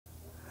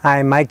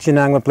Hi, Mike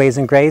Janung with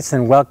Blazing Grace,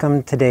 and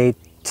welcome to day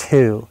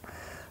 2.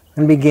 I'm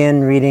going to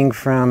begin reading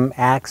from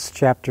Acts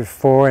chapter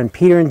 4, and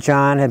Peter and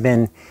John have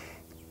been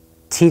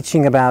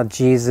teaching about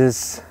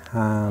Jesus,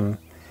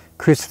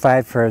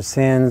 crucified for our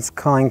sins,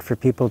 calling for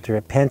people to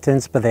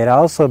repentance, but they'd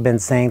also been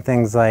saying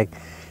things like,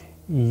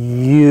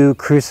 you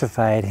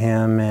crucified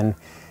him, and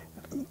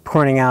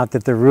pointing out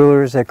that the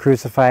rulers had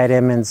crucified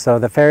him, and so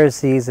the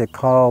Pharisees had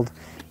called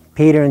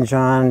Peter and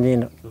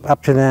John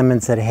up to them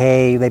and said,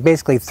 hey, they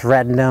basically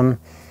threatened them.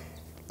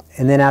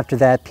 And then after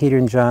that, Peter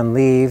and John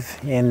leave,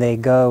 and they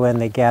go and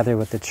they gather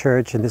with the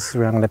church, and this is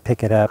where I'm going to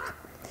pick it up.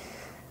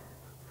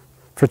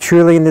 For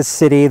truly in this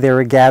city they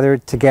were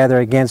gathered together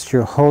against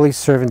your holy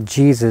servant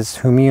Jesus,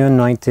 whom you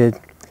anointed,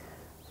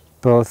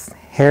 both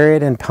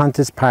Herod and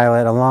Pontius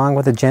Pilate, along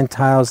with the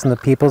Gentiles and the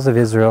peoples of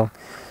Israel,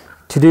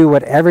 to do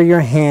whatever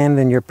your hand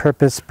and your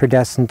purpose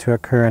predestined to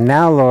occur. And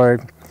now,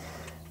 Lord,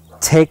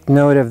 take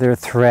note of their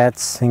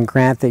threats, and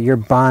grant that your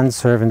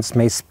bondservants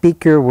may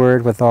speak your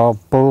word with all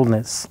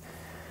boldness,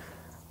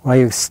 while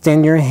you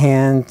extend your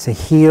hand to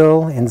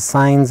heal, and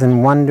signs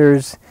and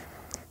wonders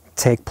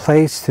take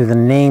place through the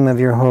name of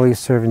your holy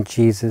servant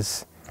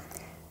Jesus.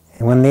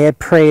 And when they had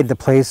prayed, the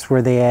place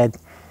where they had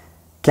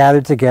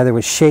gathered together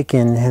was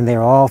shaken, and they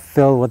were all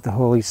filled with the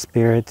Holy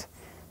Spirit.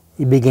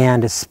 You began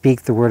to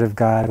speak the word of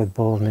God with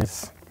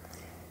boldness.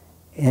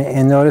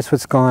 And notice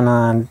what's going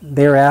on.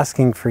 They're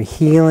asking for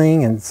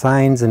healing and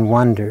signs and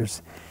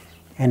wonders,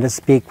 and to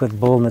speak with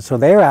boldness. So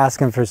they're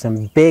asking for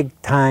some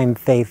big-time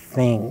faith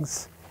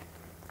things.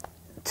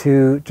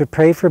 To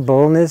pray for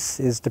boldness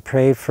is to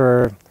pray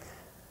for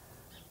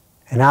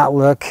an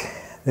outlook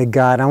that,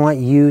 God, I want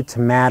you to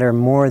matter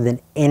more than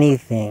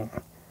anything,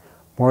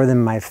 more than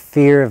my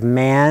fear of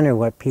man or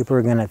what people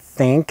are going to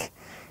think,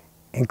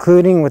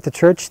 including what the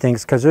church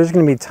thinks, because there's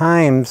going to be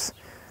times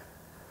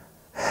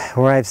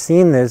where I've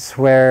seen this,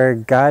 where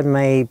God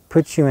may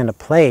put you in a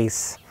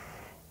place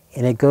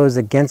and it goes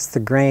against the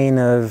grain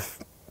of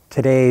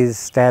today's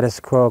status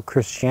quo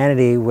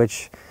Christianity,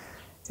 which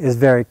is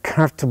very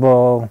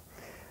comfortable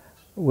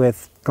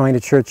with going to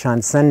church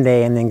on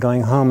Sunday and then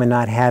going home and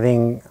not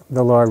having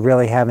the Lord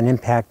really have an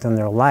impact on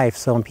their life.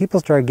 So when people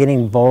start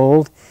getting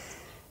bold,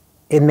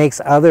 it makes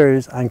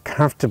others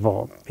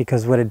uncomfortable,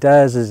 because what it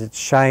does is it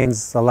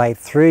shines the light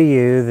through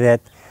you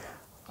that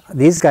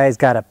these guys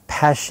got a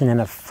passion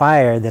and a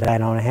fire that I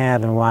don't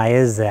have. And why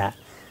is that?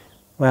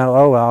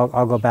 Well,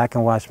 I'll go back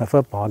and watch my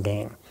football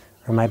game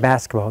or my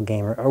basketball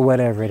game or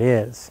whatever it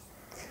is.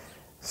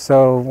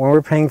 So when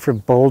we're praying for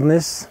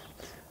boldness,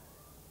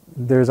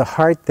 there's a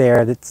heart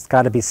there that's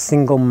got to be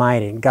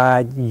single-minded.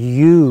 God,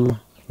 you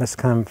must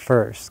come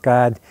first.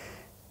 God,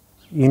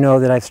 you know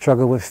that I've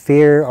struggled with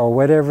fear, or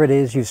whatever it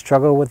is you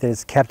struggle with that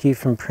has kept you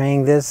from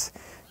praying this.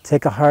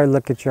 Take a hard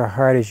look at your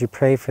heart as you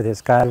pray for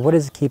this. God, what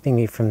is keeping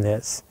me from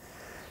this?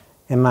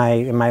 Am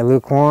I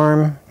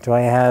lukewarm? Do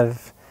I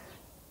have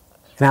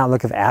an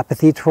outlook of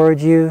apathy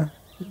towards you?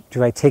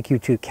 Do I take you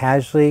too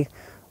casually?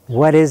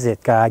 What is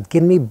it, God?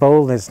 Give me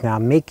boldness now.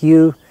 Make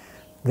you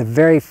the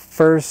very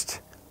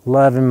first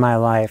love in my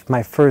life,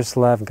 my first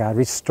love, God.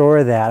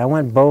 Restore that. I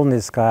want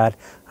boldness, God.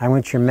 I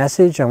want your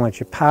message. I want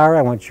your power.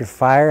 I want your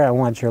fire. I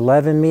want your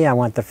love in me. I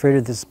want the fruit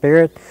of the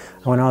Spirit.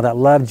 I want all that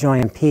love,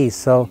 joy, and peace.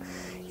 So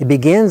it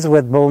begins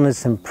with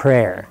boldness in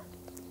prayer,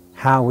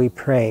 how we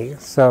pray.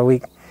 So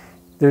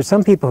there's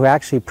some people who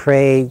actually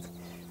pray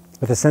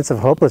with a sense of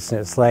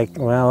hopelessness, like,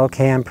 well,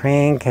 okay, I'm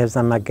praying because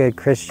I'm a good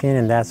Christian,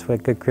 and that's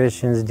what good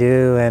Christians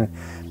do, and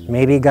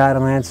maybe God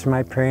will answer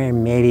my prayer,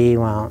 and maybe He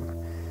won't.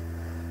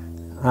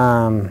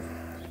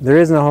 There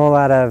isn't a whole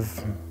lot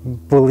of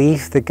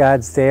belief that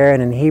God's there,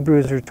 and in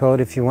Hebrews we're told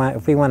if we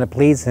want to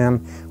please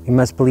Him, we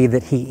must believe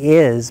that He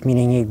is,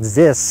 meaning He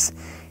exists,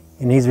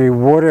 and He's a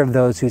rewarder of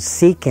those who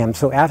seek Him.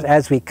 So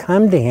as we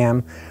come to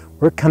Him,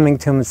 we're coming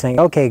to Him and saying,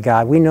 okay,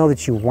 God, we know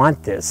that you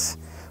want this.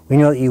 We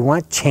know that you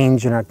want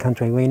change in our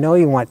country. We know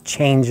you want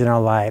change in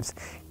our lives.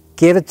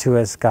 Give it to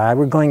us, God.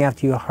 We're going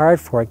after you hard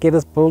for it. Give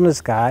us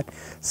boldness, God.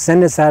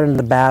 Send us out into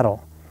the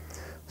battle.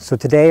 So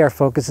today our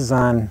focus is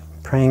on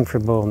praying for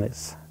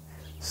boldness.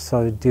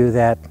 So do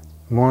that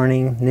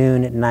morning,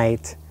 noon, at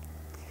night,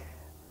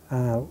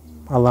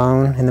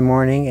 alone in the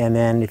morning, and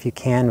then if you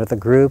can with a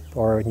group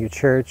or in your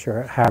church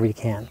or however you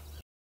can.